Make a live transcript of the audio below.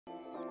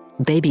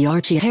Baby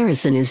Archie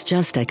Harrison is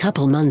just a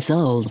couple months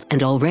old,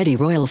 and already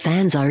royal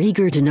fans are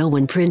eager to know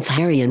when Prince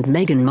Harry and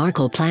Meghan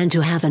Markle plan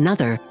to have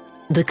another.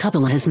 The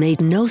couple has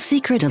made no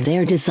secret of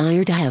their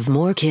desire to have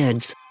more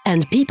kids,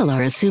 and people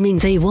are assuming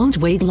they won't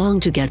wait long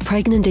to get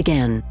pregnant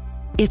again.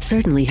 It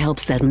certainly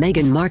helps that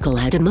Meghan Markle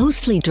had a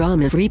mostly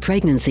drama-free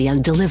pregnancy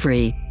and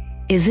delivery.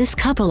 Is this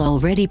couple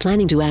already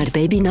planning to add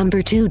baby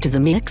number 2 to the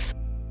mix?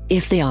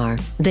 If they are,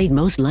 they'd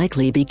most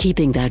likely be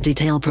keeping that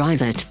detail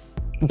private.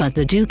 But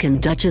the Duke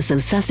and Duchess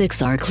of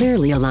Sussex are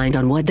clearly aligned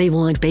on what they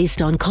want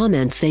based on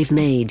comments they've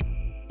made.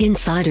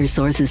 Insider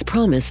sources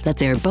promise that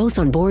they're both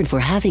on board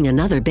for having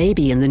another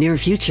baby in the near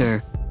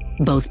future.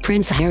 Both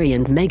Prince Harry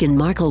and Meghan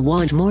Markle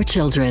want more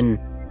children.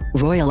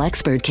 Royal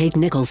expert Kate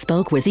Nichols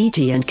spoke with ET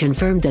and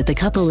confirmed that the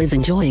couple is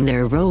enjoying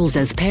their roles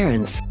as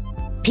parents.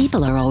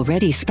 People are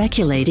already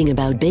speculating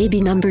about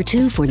baby number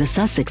 2 for the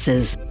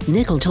Sussexes,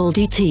 Nichols told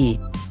ET.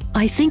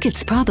 I think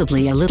it's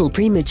probably a little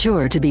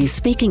premature to be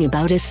speaking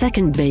about a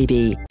second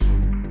baby.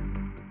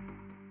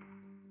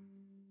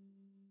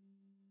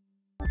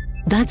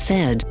 That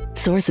said,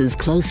 sources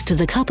close to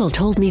the couple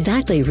told me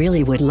that they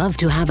really would love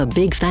to have a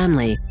big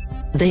family.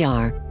 They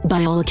are,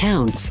 by all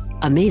accounts,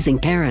 amazing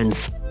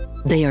parents.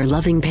 They are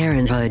loving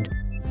parenthood.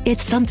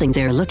 It's something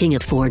they're looking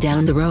at for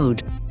down the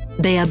road.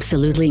 They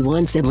absolutely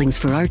want siblings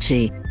for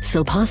Archie,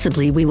 so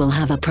possibly we will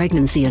have a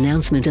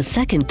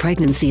second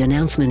pregnancy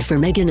announcement for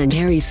Meghan and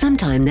Harry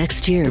sometime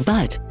next year,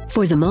 but,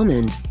 for the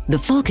moment, the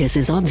focus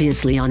is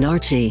obviously on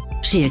Archie,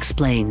 she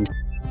explained.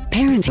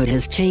 Parenthood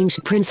has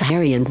changed Prince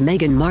Harry and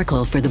Meghan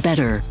Markle for the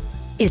better.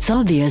 It's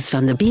obvious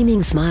from the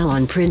beaming smile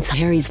on Prince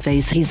Harry's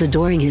face he's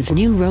adoring his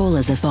new role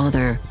as a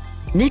father.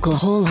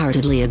 Nichols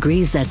wholeheartedly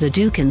agrees that the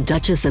Duke and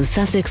Duchess of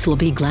Sussex will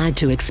be glad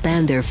to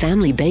expand their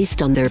family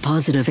based on their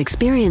positive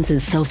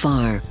experiences so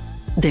far.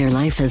 Their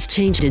life has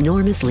changed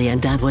enormously,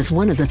 and that was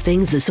one of the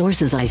things the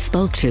sources I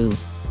spoke to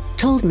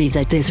told me,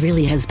 that this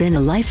really has been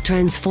a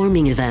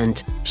life-transforming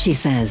event, she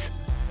says.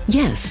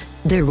 Yes,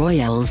 they're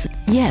royals,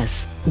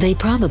 yes, they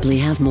probably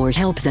have more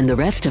help than the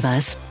rest of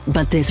us,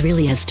 but this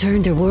really has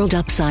turned their world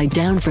upside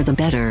down for the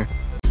better.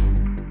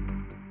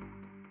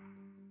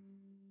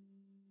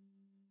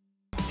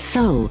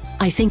 So,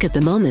 I think at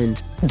the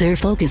moment, they're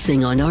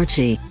focusing on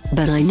Archie,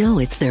 but I know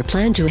it's their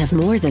plan to have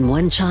more than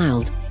one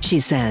child, she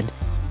said.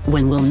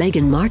 When will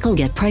Meghan Markle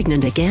get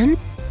pregnant again?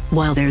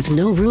 While there's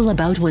no rule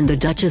about when the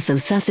Duchess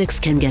of Sussex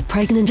can get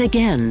pregnant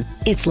again,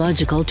 it's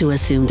logical to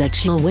assume that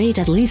she'll wait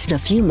at least a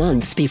few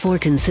months before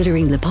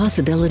considering the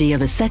possibility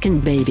of a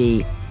second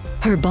baby.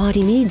 Her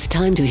body needs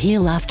time to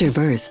heal after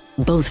birth,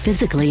 both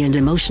physically and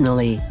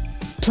emotionally.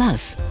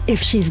 Plus,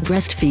 if she's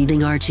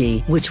breastfeeding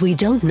Archie, which we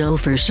don't know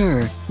for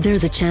sure,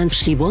 there's a chance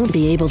she won't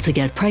be able to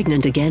get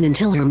pregnant again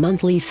until her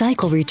monthly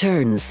cycle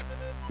returns.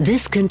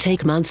 This can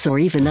take months or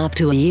even up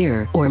to a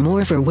year or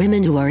more for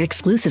women who are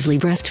exclusively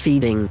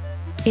breastfeeding.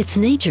 It's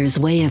nature's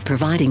way of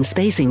providing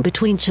spacing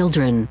between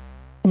children.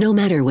 No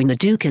matter when the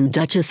Duke and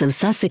Duchess of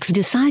Sussex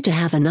decide to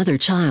have another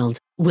child,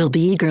 we'll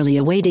be eagerly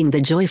awaiting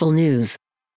the joyful news.